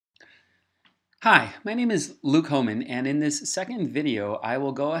Hi, my name is Luke Homan, and in this second video I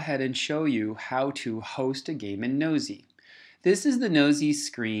will go ahead and show you how to host a game in Knowsy. This is the Knowsy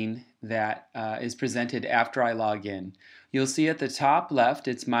screen that is presented after I log in. You'll see at the top left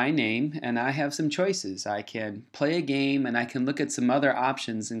it's my name, and I have some choices. I can play a game, and I can look at some other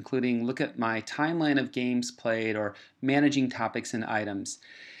options, including look at my timeline of games played or managing topics and items.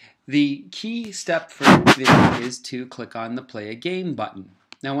 The key step for this video is to click on the Play a Game button.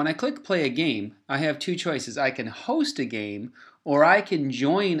 Now when I click Play a Game, I have two choices. I can host a game or I can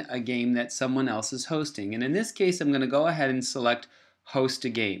join a game that someone else is hosting. And in this case, I'm going to go ahead and select Host a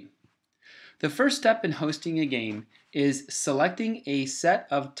Game. The first step in hosting a game is selecting a set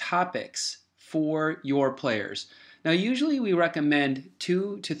of topics for your players. Now usually we recommend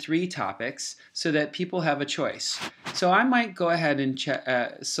 2 to 3 topics so that people have a choice. So I might go ahead and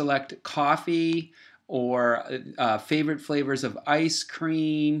select coffee, or favorite flavors of ice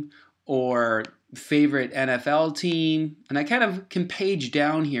cream, or favorite NFL team. And I kind of can page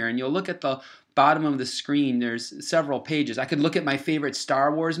down here, and you'll look at the bottom of the screen, there's several pages. I could look at my favorite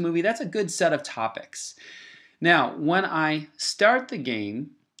Star Wars movie. That's a good set of topics. Now, when I start the game,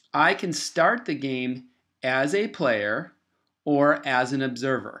 I can start the game as a player or as an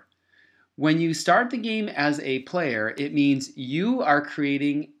observer. When you start the game as a player, it means you are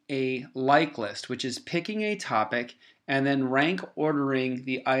creating a like list, which is picking a topic and then rank ordering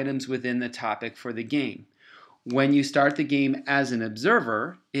the items within the topic for the game. When you start the game as an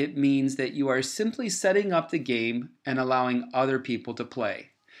observer, it means that you are simply setting up the game and allowing other people to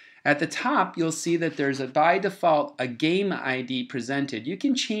play. At the top, you'll see that there's by default a game ID presented. You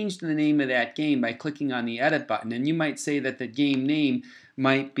can change the name of that game by clicking on the edit button, and you might say that the game name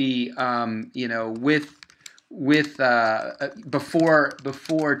might be,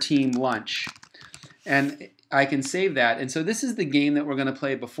 before team lunch, and I can save that. And so this is the game that we're going to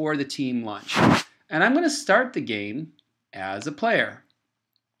play before the team lunch, and I'm going to start the game as a player.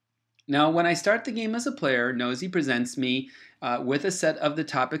 Now when I start the game as a player, Knowsy presents me with a set of the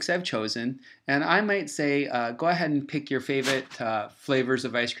topics I've chosen, and I might say go ahead and pick your favorite flavors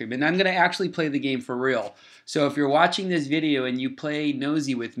of ice cream, and I'm going to actually play the game for real. So if you're watching this video and you play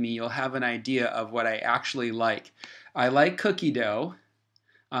Knowsy with me, you'll have an idea of what I actually like. I like cookie dough,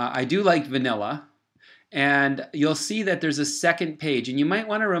 I do like vanilla, and you'll see that there's a second page, and you might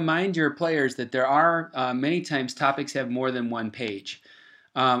want to remind your players that there are many times topics have more than one page.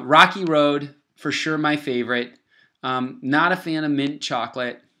 Rocky Road, for sure my favorite. Not a fan of mint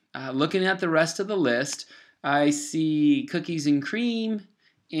chocolate. Looking at the rest of the list, I see cookies and cream,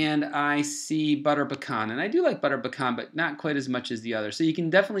 and I see butter pecan. And I do like butter pecan, but not quite as much as the others. So you can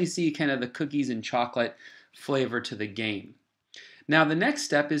definitely see kind of the cookies and chocolate flavor to the game. Now the next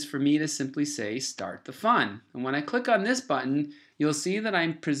step is for me to simply say start the fun. And when I click on this button, you'll see that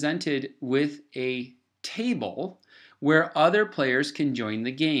I'm presented with a table where other players can join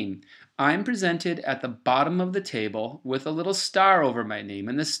the game. I'm presented at the bottom of the table with a little star over my name,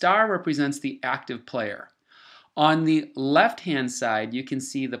 and the star represents the active player. On the left-hand side, you can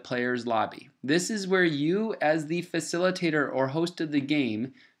see the player's lobby. This is where you, as the facilitator or host of the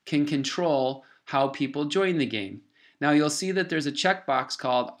game, can control how people join the game. Now you'll see that there's a checkbox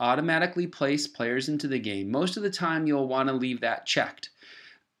called Automatically Place Players into the Game. Most of the time you'll want to leave that checked.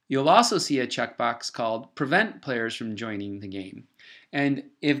 You'll also see a checkbox called Prevent Players from Joining the Game. And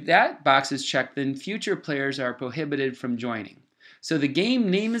if that box is checked, then future players are prohibited from joining. So the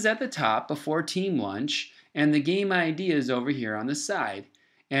game name is at the top before team lunch, and the game ID is over here on the side.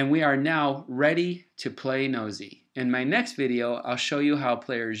 And we are now ready to play Knowsy. In my next video, I'll show you how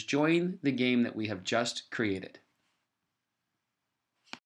players join the game that we have just created.